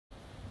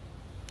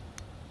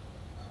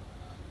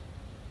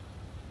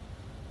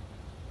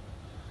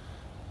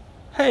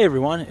Hey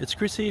everyone, it's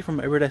Chris here from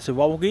Everyday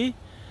Survival Gear,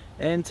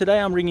 and today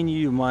I'm bringing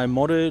you my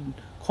modded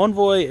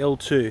Convoy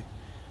L2.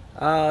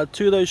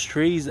 Two of those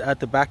trees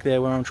at the back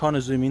there where I'm trying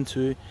to zoom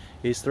into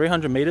is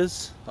 300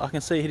 meters. I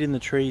can see hitting the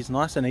trees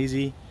nice and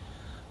easy.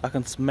 I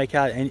can make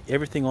out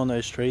everything on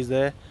those trees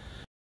there.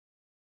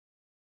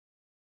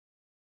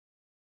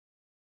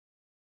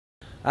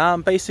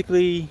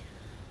 Basically,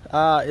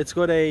 it's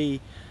got a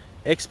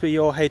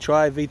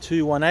XPL-HI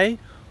V2 1A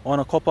on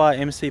a copper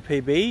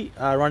MCPB,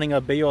 running a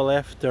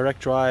BLF Direct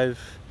drive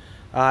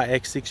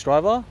X6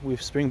 driver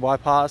with spring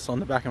bypass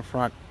on the back and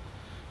front.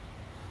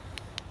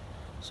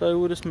 So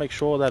we'll just make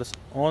sure that it's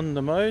on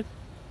the mode.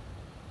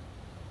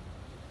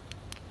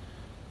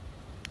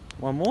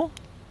 One more,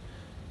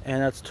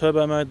 and that's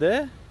turbo mode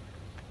there.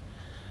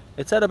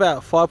 It's at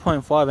about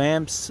 5.5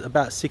 amps,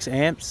 about 6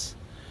 amps.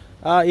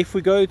 If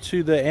we go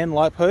to the end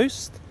light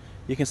post,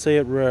 you can see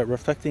it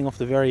reflecting off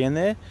the very end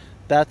there.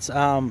 That's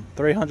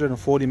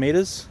 340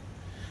 meters.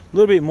 A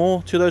little bit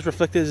more to those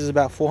reflectors is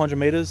about 400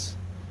 meters.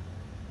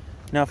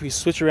 Now if we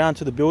switch around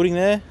to the building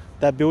there,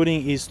 that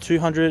building is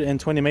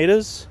 220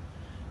 meters,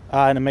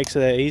 and it makes it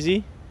there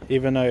easy,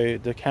 even though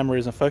the camera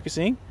isn't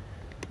focusing.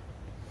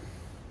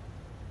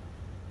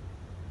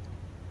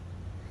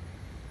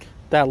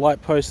 That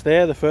light post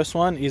there, the first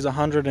one, is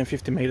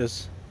 150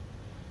 meters.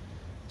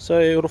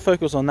 So it'll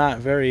focus on that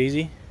very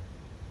easy.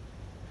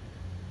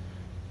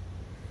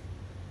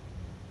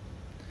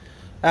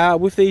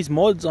 With these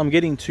mods, I'm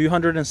getting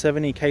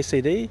 270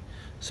 KCD,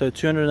 so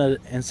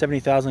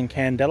 270,000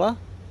 candela,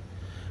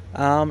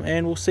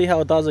 and we'll see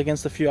how it does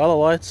against a few other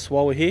lights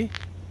while we're here.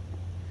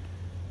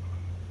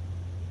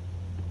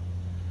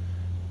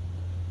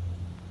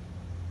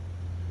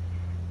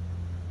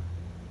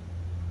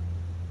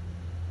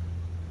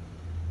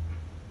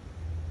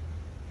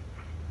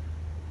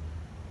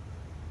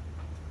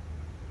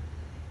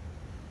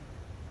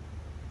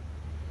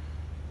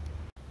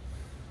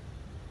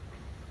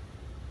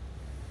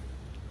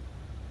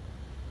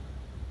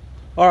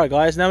 Alright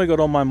guys, now we got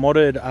on my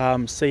modded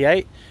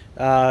C8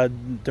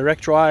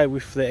 direct drive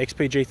with the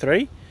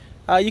XPG2.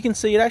 You can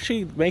see it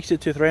actually makes it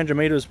to 300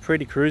 meters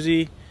pretty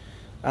cruisy.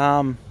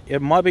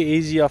 It might be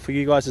easier for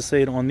you guys to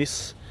see it on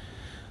this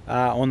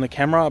on the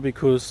camera,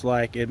 because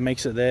like it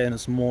makes it there and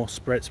it's more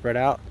spread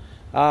out.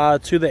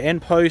 To the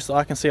end post,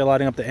 I can see it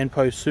lighting up the end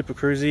post super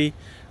cruisy.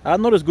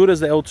 Not as good as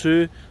the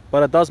L2,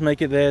 but it does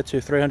make it there to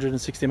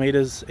 360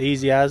 meters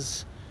easy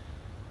as.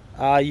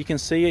 You can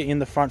see it in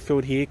the front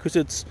field here because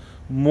it's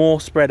more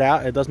spread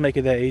out. It does make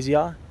it there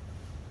easier.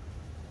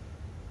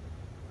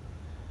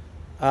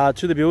 To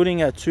the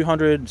building at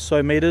 200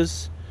 so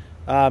meters,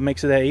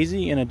 makes it there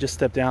easy, and it just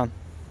stepped down.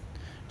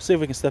 See if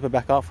we can step it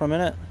back up for a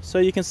minute. So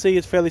you can see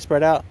it's fairly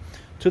spread out.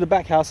 To the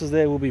back houses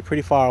there will be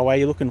pretty far away.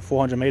 You're looking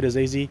 400 meters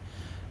easy,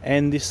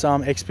 and this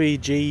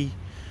XPG2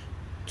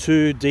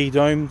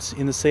 de-domed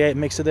in the C8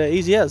 makes it there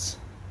easy as.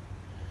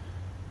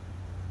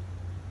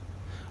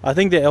 I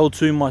think the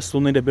L2 might still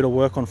need a bit of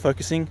work on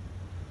focusing.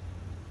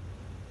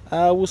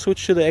 We'll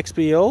switch to the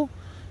XPL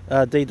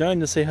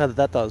de-domed to see how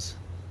that does.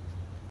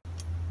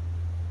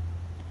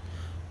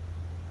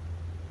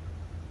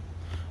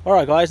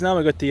 Alright guys, now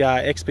we've got the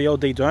XPL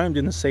de-domed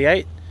in the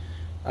C8.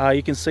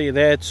 You can see it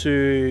there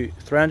to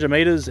 300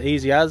 meters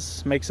easy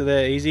as, makes it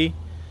there easy.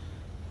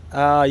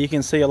 You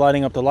can see it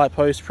lighting up the light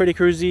post pretty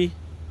cruisy.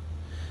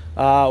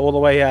 All the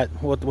way at,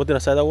 what did I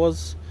say that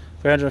was?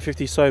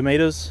 350 so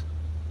meters.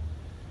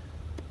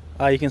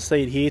 You can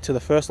see it here to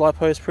the first light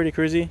post pretty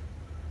cruisy.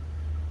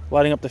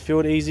 Lighting up the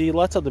field easy,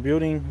 lights up the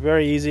building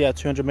very easy at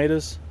 200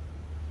 meters.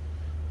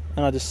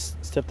 And I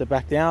just stepped it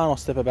back down, I'll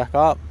step it back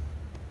up.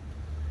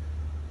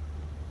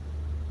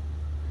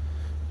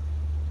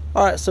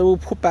 Alright, so we'll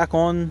put back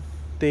on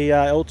the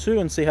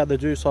L2 and see how they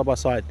do side by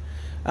side.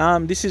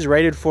 This is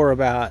rated for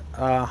about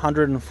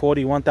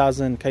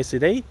 141,000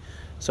 KCD.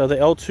 So the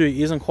L2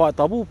 isn't quite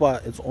double,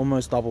 but it's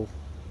almost double.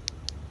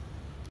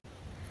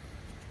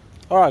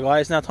 Alright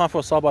guys, now time for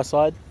a side by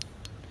side.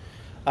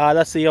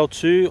 That's the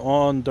L2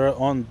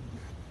 on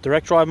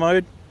direct drive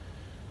mode.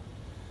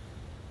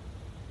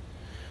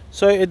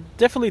 So it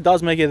definitely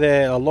does make it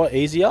there a lot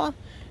easier.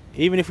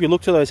 Even if we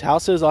look to those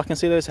houses, I can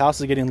see those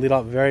houses getting lit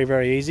up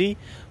very easy.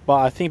 But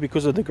I think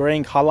because of the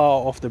green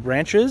color of the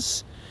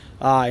branches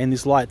in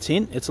this light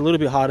tint, it's a little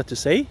bit harder to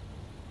see.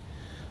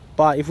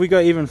 But if we go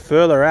even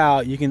further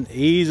out, you can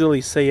easily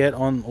see it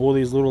on all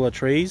these little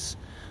trees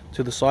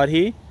to the side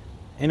here.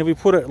 And if we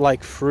put it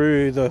like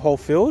through the whole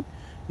field,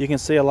 you can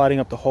see it lighting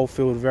up the whole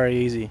field very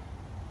easy.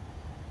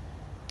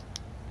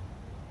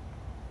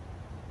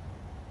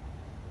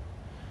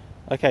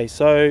 Okay,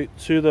 so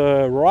to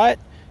the right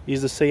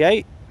is the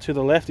C8, to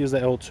the left is the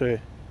L2.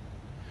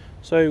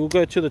 So we'll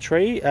go to the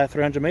tree at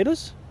 300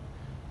 meters.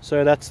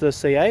 So that's the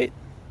C8.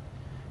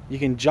 You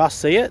can just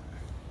see it,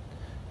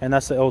 and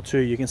that's the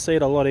L2. You can see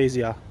it a lot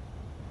easier.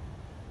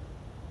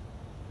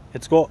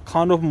 It's got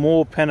kind of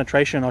more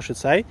penetration, I should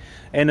say,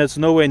 and it's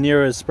nowhere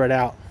near as spread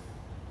out.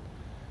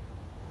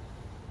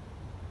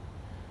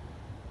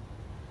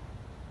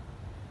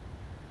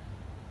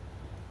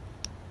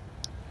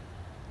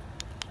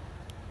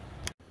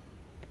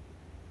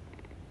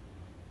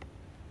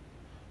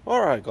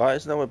 Alright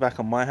guys, now we're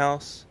back on my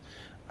house.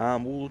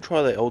 We'll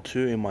try the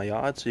L2 in my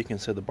yard so you can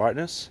see the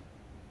brightness.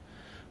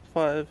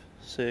 5,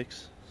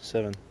 6,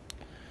 7.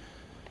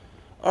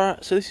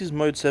 Alright, so this is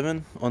mode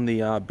 7 on the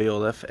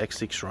BLF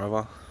X6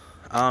 driver.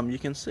 You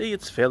can see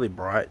it's fairly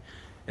bright.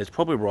 It's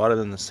probably brighter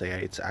than the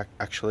C8s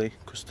actually,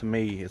 because to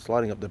me it's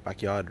lighting up the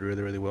backyard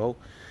really well,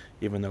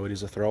 even though it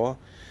is a thrower.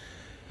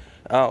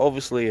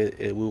 Obviously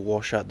it will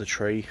wash out the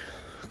tree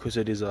because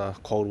it is a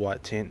cold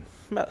white tint.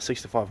 About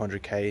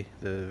 6500K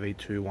the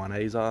V2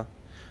 1As are,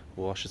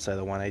 or I should say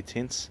the 1A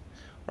tints.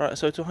 Alright,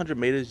 so to 100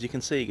 meters you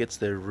can see it gets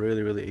there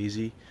really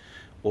easy.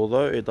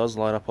 Although it does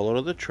light up a lot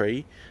of the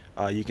tree,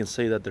 you can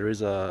see that there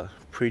is a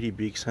pretty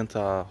big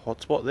center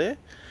hotspot there,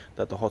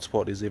 that the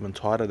hotspot is even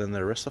tighter than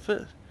the rest of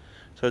it.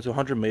 So to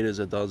 100 meters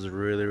it does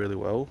really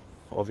well,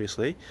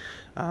 obviously.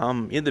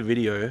 In the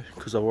video,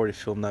 because I've already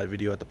filmed that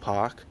video at the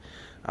park,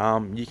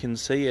 you can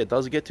see it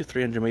does get to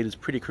 300 meters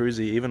pretty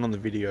cruisy even on the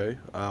video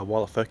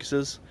while it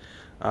focuses.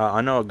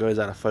 I know it goes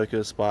out of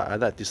focus, but at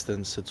that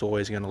distance it's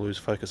always going to lose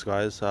focus,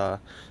 guys.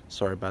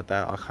 Sorry about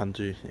that, I can't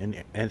do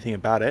anything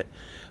about it.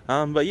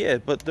 But yeah,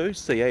 but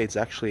those C8s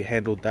actually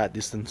handled that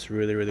distance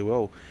really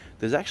well.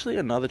 There's actually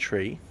another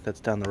tree that's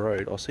down the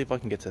road. I'll see if I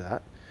can get to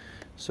that.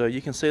 So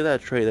you can see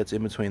that tree that's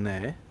in between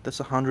there. That's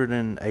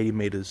 180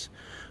 meters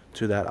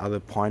to that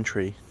other pine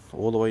tree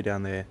all the way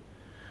down there.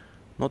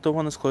 Not the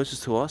one that's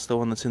closest to us, the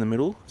one that's in the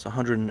middle. It's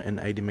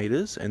 180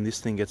 meters, and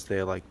this thing gets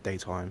there like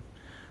daytime.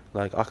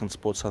 Like, I can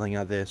spot something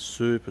out there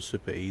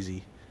super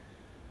easy.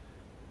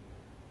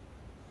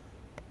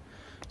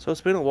 So it's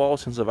been a while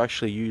since I've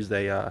actually used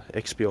a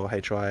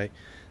XPL-HI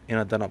in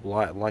a done up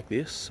light like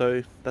this,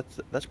 so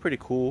that's pretty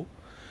cool.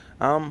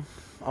 I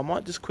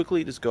might just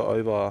quickly go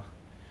over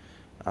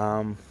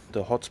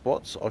the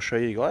hotspots. I'll show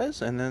you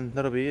guys, and then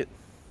that'll be it.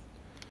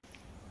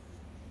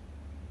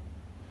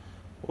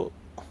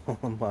 Oh,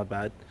 my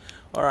bad.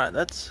 Alright,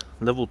 that's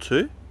level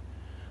 2.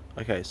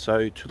 Okay,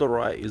 so to the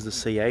right is the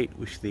C8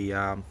 with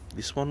the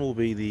this one will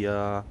be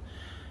the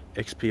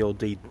XPL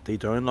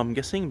De-domed, I'm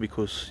guessing,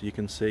 because you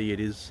can see it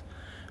is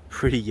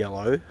pretty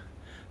yellow.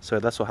 So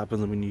that's what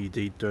happens when you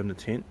de-dome the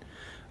tint.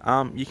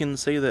 You can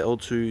see the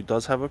L2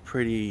 does have a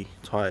pretty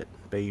tight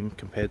beam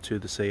compared to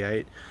the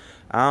C8.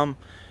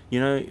 You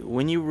know,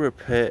 when you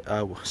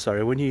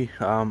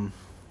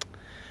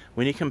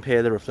when you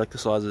compare the reflector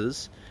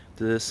sizes,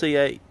 the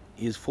C8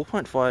 is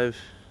 4.5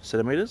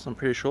 centimeters, I'm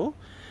pretty sure,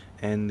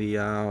 and the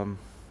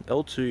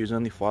L2 is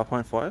only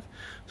 5.5,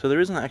 so there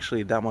isn't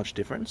actually that much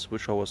difference,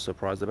 which I was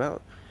surprised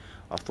about.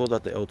 I thought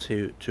that the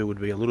L2 would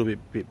be a little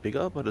bit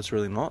bigger, but it's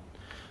really not.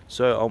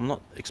 So I'm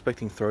not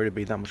expecting throw to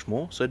be that much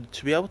more. So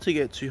to be able to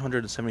get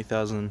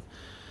 270,000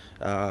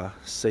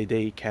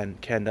 CD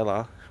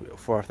candela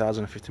for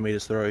 1,050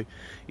 meters throw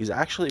is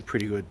actually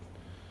pretty good.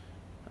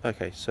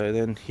 Okay, so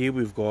then here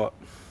we've got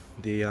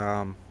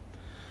the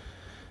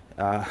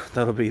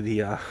that'll be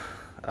the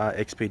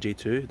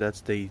XPG2.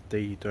 That's the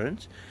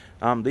de-domed.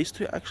 These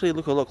two actually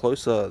look a lot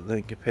closer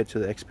than compared to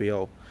the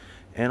XPL,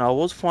 and I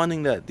was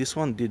finding that this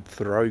one did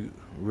throw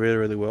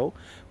really well,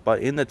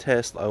 but in the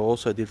test I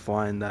also did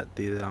find that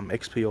the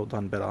XPL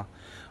done better.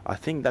 I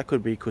think that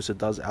could be because it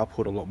does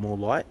output a lot more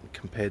light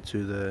compared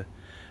to the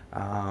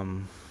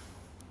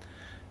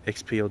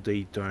XPL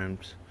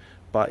de-domed.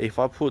 But if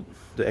I put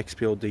the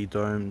XPL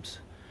de-domed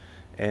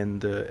and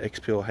the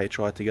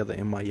XPL-HI together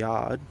in my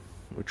yard,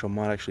 which I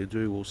might actually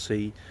do, we'll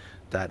see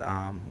that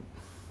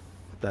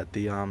that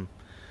the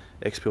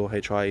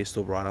XPL-HI is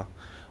still brighter.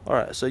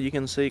 Alright, so you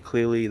can see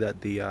clearly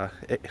that the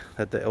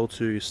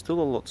L2 is still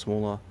a lot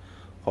smaller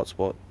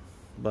hotspot,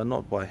 but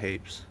not by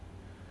heaps.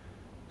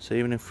 So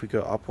even if we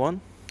go up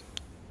one,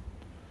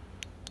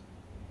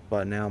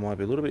 but now might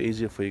be a little bit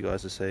easier for you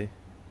guys to see,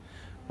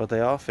 but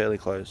they are fairly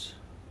close.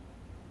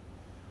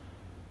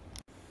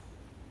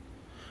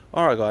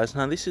 Alright guys,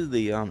 now this is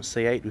the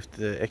C8 with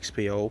the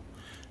XPL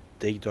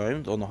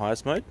de-domed on the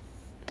highest mode.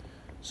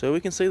 So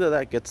we can see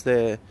that gets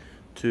there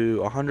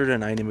to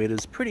 180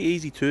 meters pretty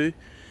easy too.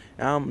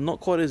 Not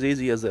quite as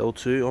easy as the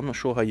L2. I'm not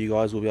sure how you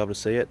guys will be able to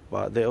see it,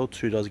 but the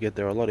L2 does get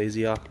there a lot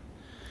easier.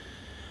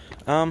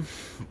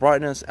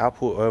 Brightness,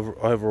 output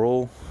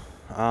overall,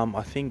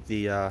 I think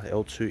the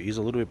L2 is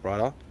a little bit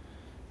brighter.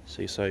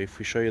 See, so if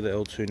we show you the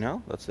L2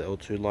 now, that's the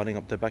L2 lighting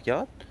up the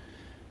backyard,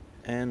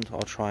 and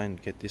I'll try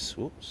and get this.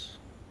 Whoops.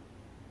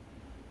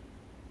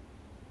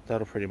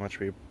 That'll pretty much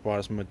be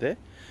brightest mode there,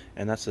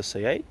 and that's the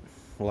C8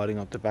 lighting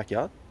up the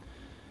backyard.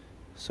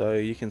 So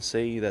you can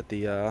see that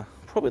the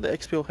probably the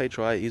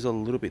XPL-HI is a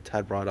little bit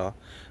tad brighter,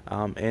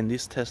 and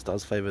this test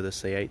does favor the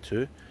C8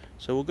 too.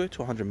 So we'll go to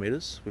 100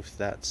 meters with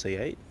that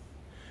C8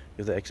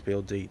 with the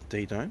XPL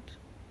de-domed.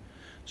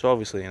 So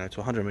obviously, you know, to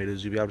 100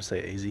 meters you'll be able to see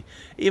it easy.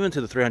 Even to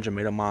the 300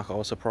 meter mark, I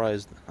was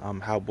surprised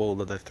how well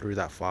that they threw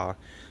that far,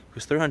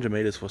 because 300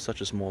 meters for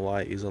such a small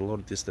light is a lot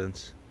of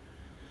distance.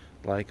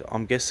 Like,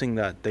 I'm guessing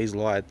that these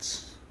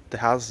lights, the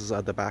houses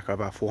at the back are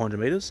about 400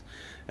 meters,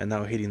 and they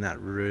were hitting that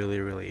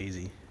really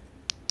easy.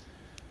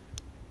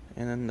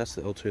 And then that's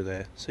the L2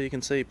 there. So you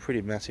can see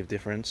pretty massive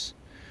difference.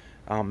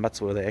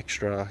 That's where the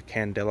extra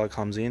candela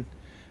comes in.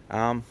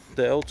 The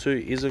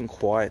L2 isn't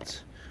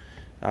quite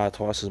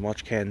twice as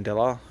much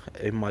candela.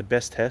 In my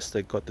best test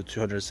it got the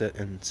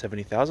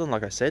 270,000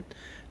 like I said,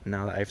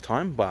 now the 8th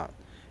time, but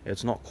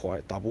it's not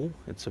quite double,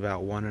 it's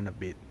about 1 and a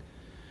bit.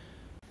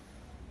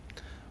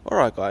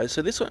 Alright guys,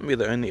 so this won't be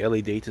the only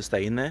LED to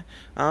stay in there.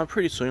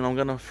 Pretty soon I'm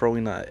going to throw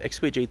in a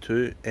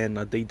XPG2 and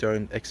a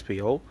de-domed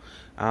XPL,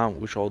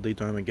 which I'll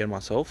de-dome again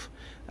myself,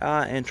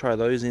 and try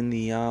those in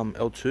the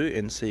L2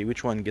 and see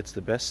which one gets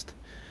the best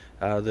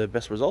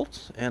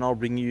results, and I'll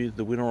bring you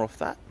the winner of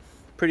that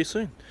pretty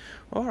soon.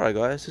 Alright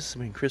guys, this has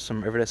been Chris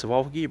from Everyday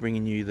Survival Gear,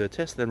 bringing you the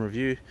test and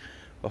review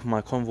of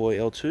my Convoy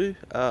L2.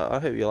 I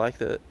hope you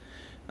liked it,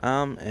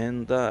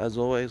 and as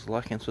always,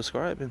 like and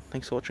subscribe, and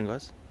thanks for watching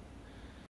guys.